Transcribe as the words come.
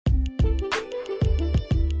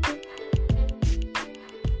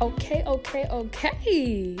Okay.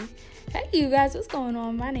 Hey, you guys, what's going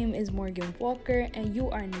on? My name is Morgan Walker, and you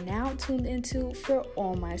are now tuned into For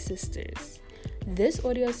All My Sisters. This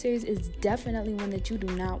audio series is definitely one that you do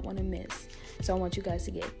not want to miss. So I want you guys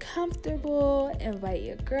to get comfortable, invite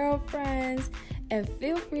your girlfriends, and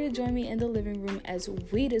feel free to join me in the living room as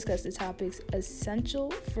we discuss the topics essential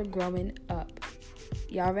for growing up.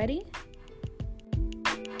 Y'all ready?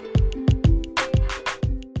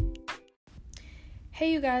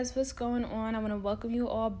 Hey you guys, what's going on? I want to welcome you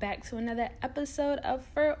all back to another episode of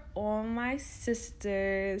For All My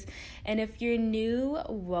Sisters. And if you're new,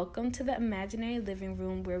 welcome to the imaginary living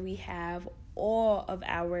room where we have all of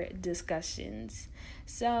our discussions.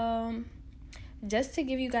 So, just to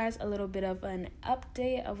give you guys a little bit of an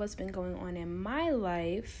update of what's been going on in my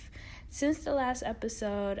life, since the last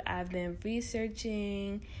episode, I've been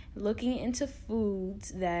researching, looking into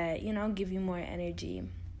foods that, give you more energy.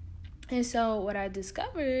 And so what I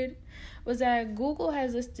discovered was that Google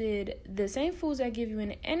has listed the same foods that give you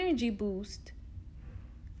an energy boost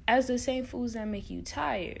as the same foods that make you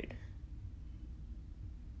tired.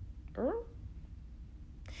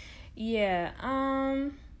 Yeah,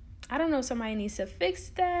 I don't know if somebody needs to fix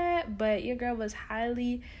that, but your girl was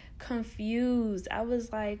highly confused. I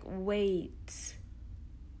was like, wait,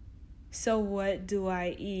 so what do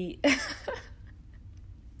I eat?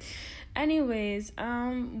 Anyways,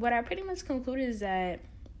 what I pretty much concluded is that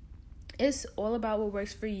it's all about what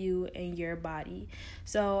works for you and your body.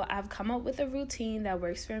 So I've come up with a routine that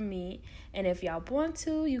works for me. And if y'all want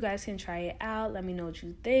to, you guys can try it out. Let me know what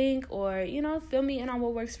you think, or, fill me in on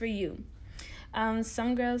what works for you.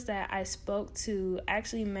 Some girls that I spoke to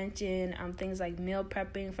actually mentioned things like meal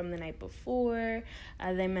prepping from the night before.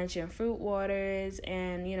 They mentioned fruit waters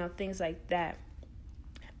and, things like that.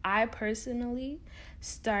 I personally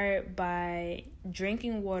start by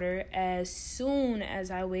drinking water as soon as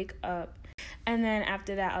I wake up. And then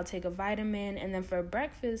after that, I'll take a vitamin. And then for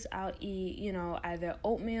breakfast, I'll eat, either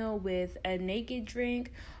oatmeal with a naked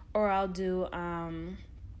drink, or I'll do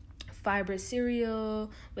fiber cereal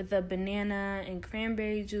with a banana and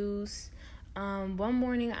cranberry juice. One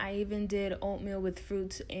morning, I even did oatmeal with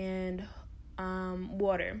fruits and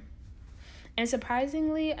water. And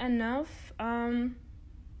surprisingly enough,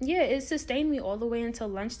 it sustained me all the way until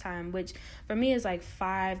lunchtime, which for me is like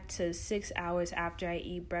 5 to 6 hours after I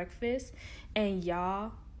eat breakfast. And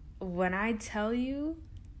y'all, when I tell you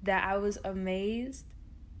that I was amazed.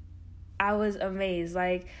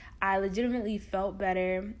 Like, I legitimately felt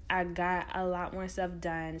better. I got a lot more stuff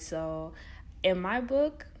done. So in my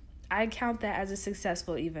book, I count that as a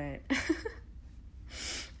successful event.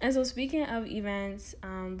 And so speaking of events,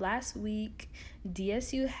 last week,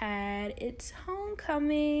 DSU had its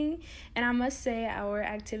homecoming, and I must say our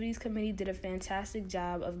activities committee did a fantastic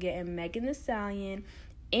job of getting Megan Thee Stallion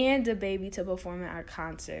and DaBaby to perform at our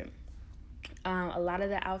concert. A lot of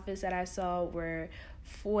the outfits that I saw were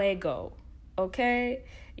fuego, okay?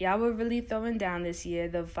 Y'all were really throwing down this year.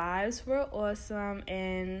 The vibes were awesome,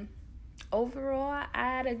 and overall, I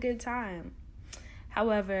had a good time.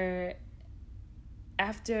 However,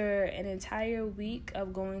 after an entire week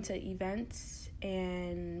of going to events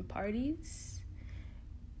and parties,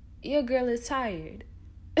 your girl is tired.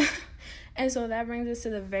 And so that brings us to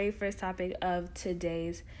the very first topic of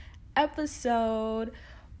today's episode: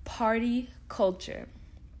 party culture.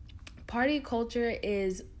 Party culture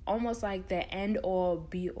is almost like the end all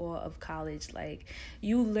be all of college. Like,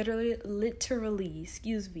 you literally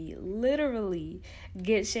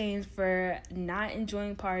get shamed for not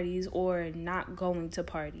enjoying parties or not going to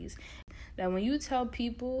parties. That when you tell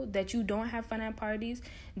people that you don't have fun at parties,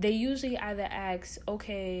 they usually either ask,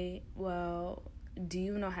 okay, well, do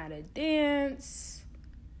you know how to dance?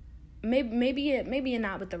 Maybe you're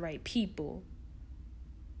not with the right people.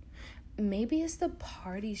 Maybe it's the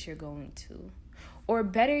parties you're going to. Or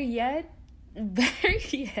better yet,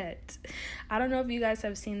 I don't know if you guys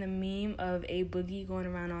have seen the meme of A Boogie going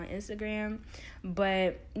around on Instagram,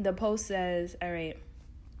 but the post says, all right,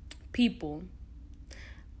 people,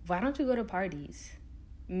 why don't you go to parties?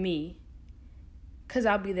 Me. Because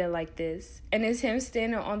I'll be there like this. And it's him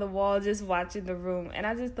standing on the wall just watching the room. And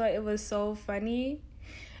I just thought it was so funny.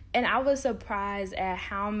 And I was surprised at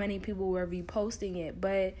how many people were reposting it.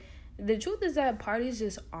 But the truth is that parties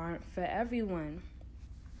just aren't for everyone.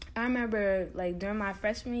 I remember, like, during my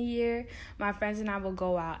freshman year, my friends and I would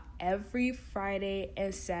go out every Friday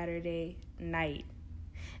and Saturday night.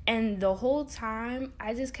 And the whole time,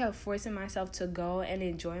 I just kept forcing myself to go and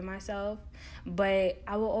enjoy myself. But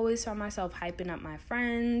I will always find myself hyping up my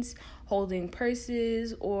friends, holding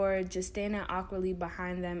purses, or just standing awkwardly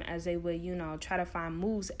behind them as they would, try to find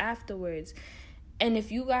moves afterwards. And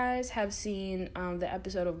if you guys have seen the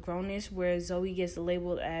episode of Grownish where Zoe gets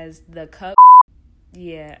labeled as the cup,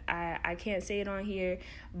 yeah, I can't say it on here,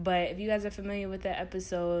 but if you guys are familiar with the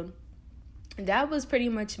episode, that was pretty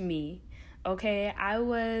much me, okay? I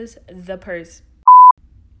was the person.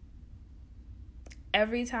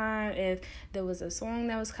 Every time if there was a song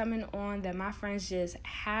that was coming on that my friends just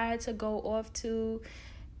had to go off to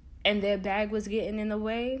and their bag was getting in the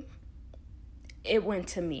way, it went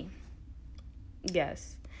to me.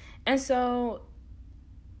 Yes. And so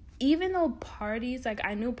even though parties, like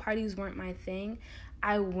I knew parties weren't my thing,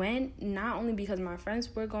 I went not only because my friends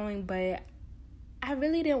were going, but I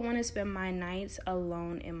really didn't want to spend my nights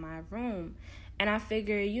alone in my room. And I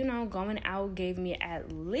figured, going out gave me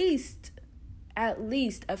at least a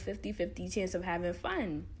 50-50 chance of having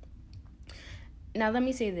fun. Now, let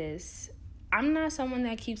me say this. I'm not someone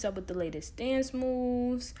that keeps up with the latest dance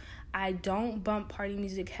moves. I don't bump party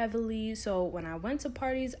music heavily. So when I went to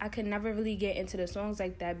parties, I could never really get into the songs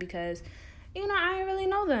like that because, I didn't really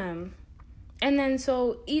know them. And then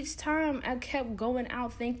so each time I kept going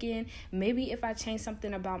out thinking maybe if I changed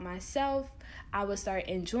something about myself, I would start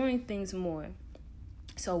enjoying things more.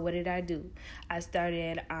 So what did I do? I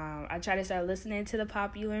tried to start listening to the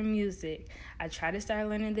popular music. I tried to start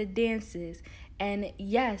learning the dances. And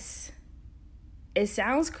yes, it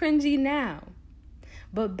sounds cringy now.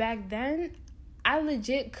 But back then, I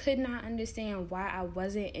legit could not understand why I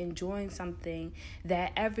wasn't enjoying something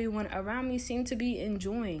that everyone around me seemed to be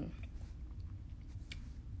enjoying.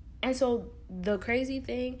 And so the crazy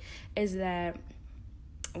thing is that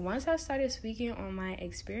once I started speaking on my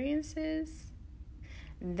experiences,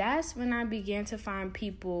 that's when I began to find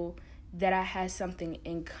people that I had something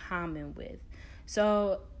in common with.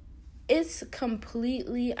 So it's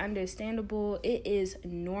completely understandable. It is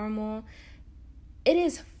normal. It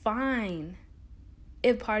is fine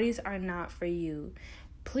if parties are not for you.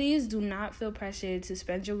 Please do not feel pressured to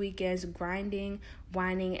spend your weekends grinding,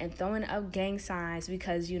 whining, and throwing up gang signs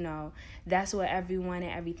because, that's what everyone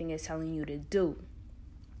and everything is telling you to do.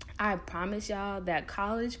 I promise y'all that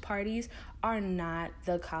college parties are not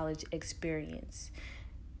the college experience.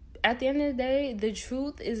 At the end of the day, the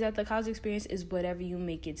truth is that the college experience is whatever you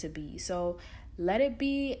make it to be. So let it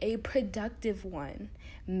be a productive one.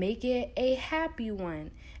 Make it a happy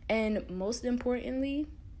one. And most importantly,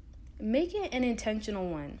 make it an intentional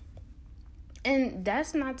one. And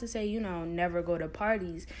that's not to say, never go to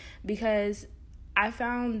parties, because I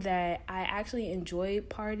found that I actually enjoy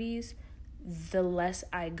parties the less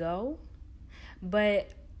I go.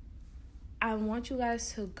 But I want you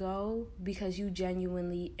guys to go because you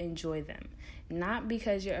genuinely enjoy them, not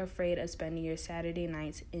because you're afraid of spending your Saturday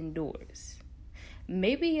nights indoors.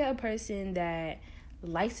 Maybe you're a person that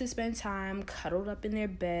likes to spend time cuddled up in their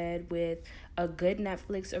bed with a good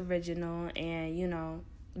Netflix original and,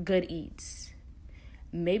 good eats.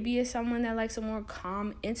 Maybe you're someone that likes a more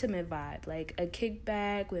calm, intimate vibe, like a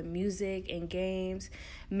kickback with music and games.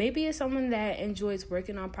 Maybe you're someone that enjoys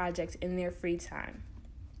working on projects in their free time.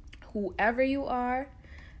 Whoever you are,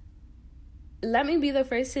 let me be the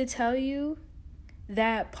first to tell you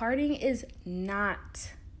that partying is not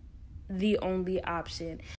the only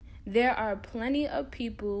option. There are plenty of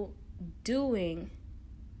people doing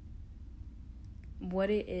what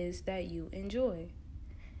it is that you enjoy.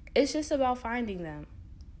 It's just about finding them.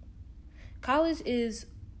 College is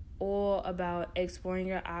all about exploring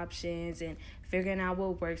your options and figuring out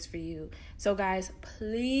what works for you. So guys,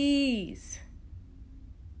 please,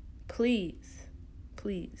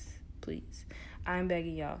 I'm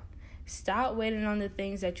begging y'all, stop waiting on the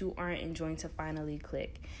things that you aren't enjoying to finally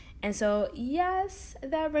click. And so, yes,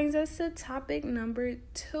 that brings us to topic number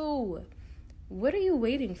 2. What are you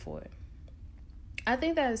waiting for? I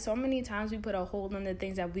think that so many times we put a hold on the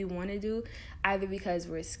things that we want to do, either because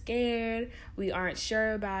we're scared, we aren't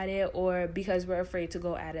sure about it, or because we're afraid to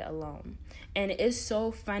go at it alone. And it's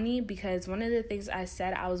so funny because one of the things I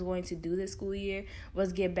said I was going to do this school year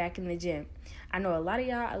was get back in the gym. I know a lot of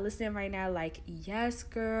y'all are listening right now like, yes,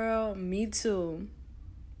 girl, me too.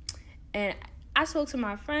 And I spoke to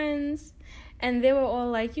my friends and they were all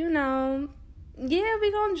like, yeah,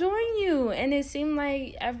 we gonna join you. And it seemed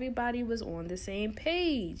like everybody was on the same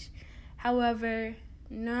page. However,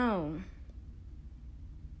 no,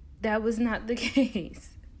 that was not the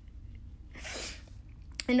case.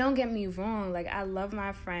 And don't get me wrong, like, I love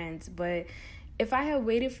my friends, but if I had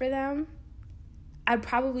waited for them, I'd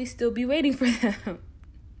probably still be waiting for them.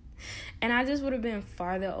 And I just would have been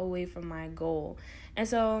farther away from my goal. And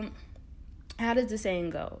so, how does the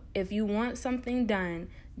saying go? If you want something done,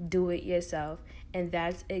 do it yourself. And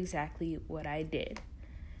that's exactly what I did.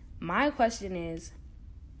 My question is,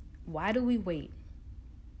 why do we wait?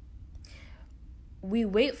 We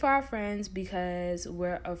wait for our friends because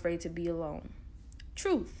we're afraid to be alone.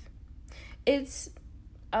 Truth. It's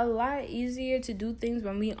a lot easier to do things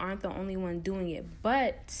when we aren't the only one doing it.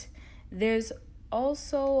 But there's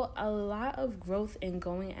also a lot of growth in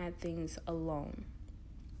going at things alone.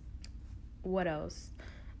 What else?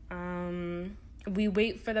 We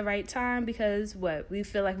wait for the right time because we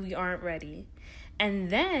feel like we aren't ready. And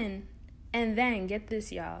then get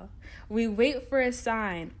this, y'all. We wait for a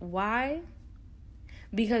sign. Why?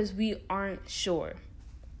 Because we aren't sure.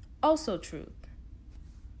 Also truth.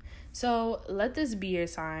 So let this be your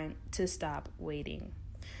sign to stop waiting.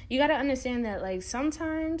 You got to understand that, like,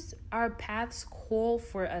 sometimes our paths call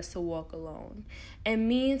for us to walk alone. It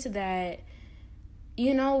means that,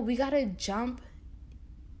 we got to jump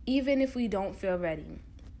even if we don't feel ready.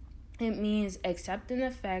 It means accepting the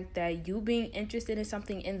fact that you being interested in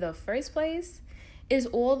something in the first place is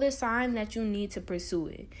all the sign that you need to pursue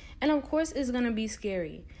it. And of course, it's going to be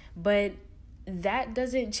scary. But that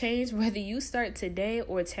doesn't change whether you start today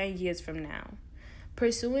or 10 years from now.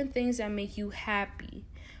 Pursuing things that make you happy,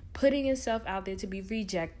 putting yourself out there to be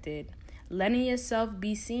rejected, letting yourself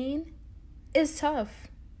be seen is tough.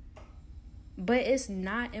 But it's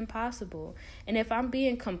not impossible. And if I'm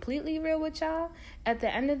being completely real with y'all, at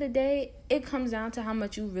the end of the day, it comes down to how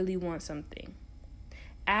much you really want something.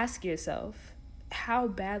 Ask yourself, how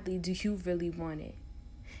badly do you really want it?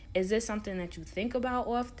 Is this something that you think about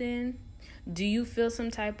often? Do you feel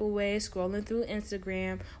some type of way scrolling through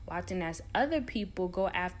Instagram, watching as other people go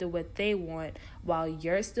after what they want while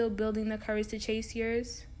you're still building the courage to chase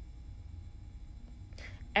yours?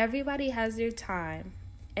 Everybody has their time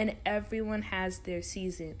and everyone has their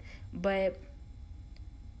season, but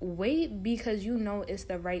wait because you know it's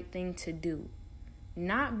the right thing to do,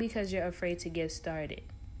 not because you're afraid to get started.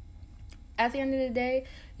 At the end of the day,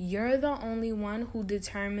 you're the only one who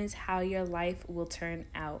determines how your life will turn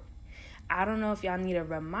out. I don't know if y'all need a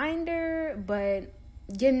reminder, but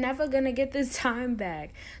you're never going to get this time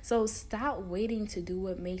back. So stop waiting to do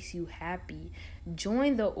what makes you happy.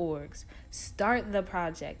 Join the orgs. Start the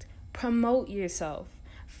project. Promote yourself.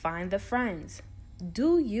 Find the friends.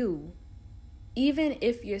 Do you. Even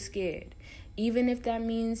if you're scared. Even if that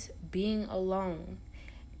means being alone.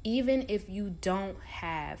 Even if you don't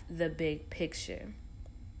have the big picture.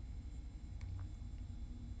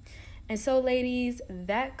 And so, ladies,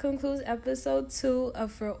 that concludes episode 2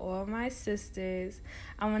 of For All My Sisters.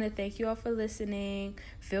 I want to thank you all for listening.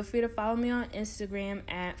 Feel free to follow me on Instagram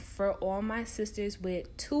at For All My Sisters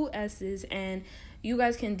with 2 S's. And you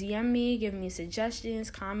guys can DM me, give me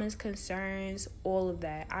suggestions, comments, concerns, all of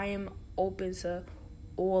that. I am open to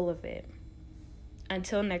all of it.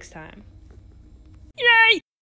 Until next time.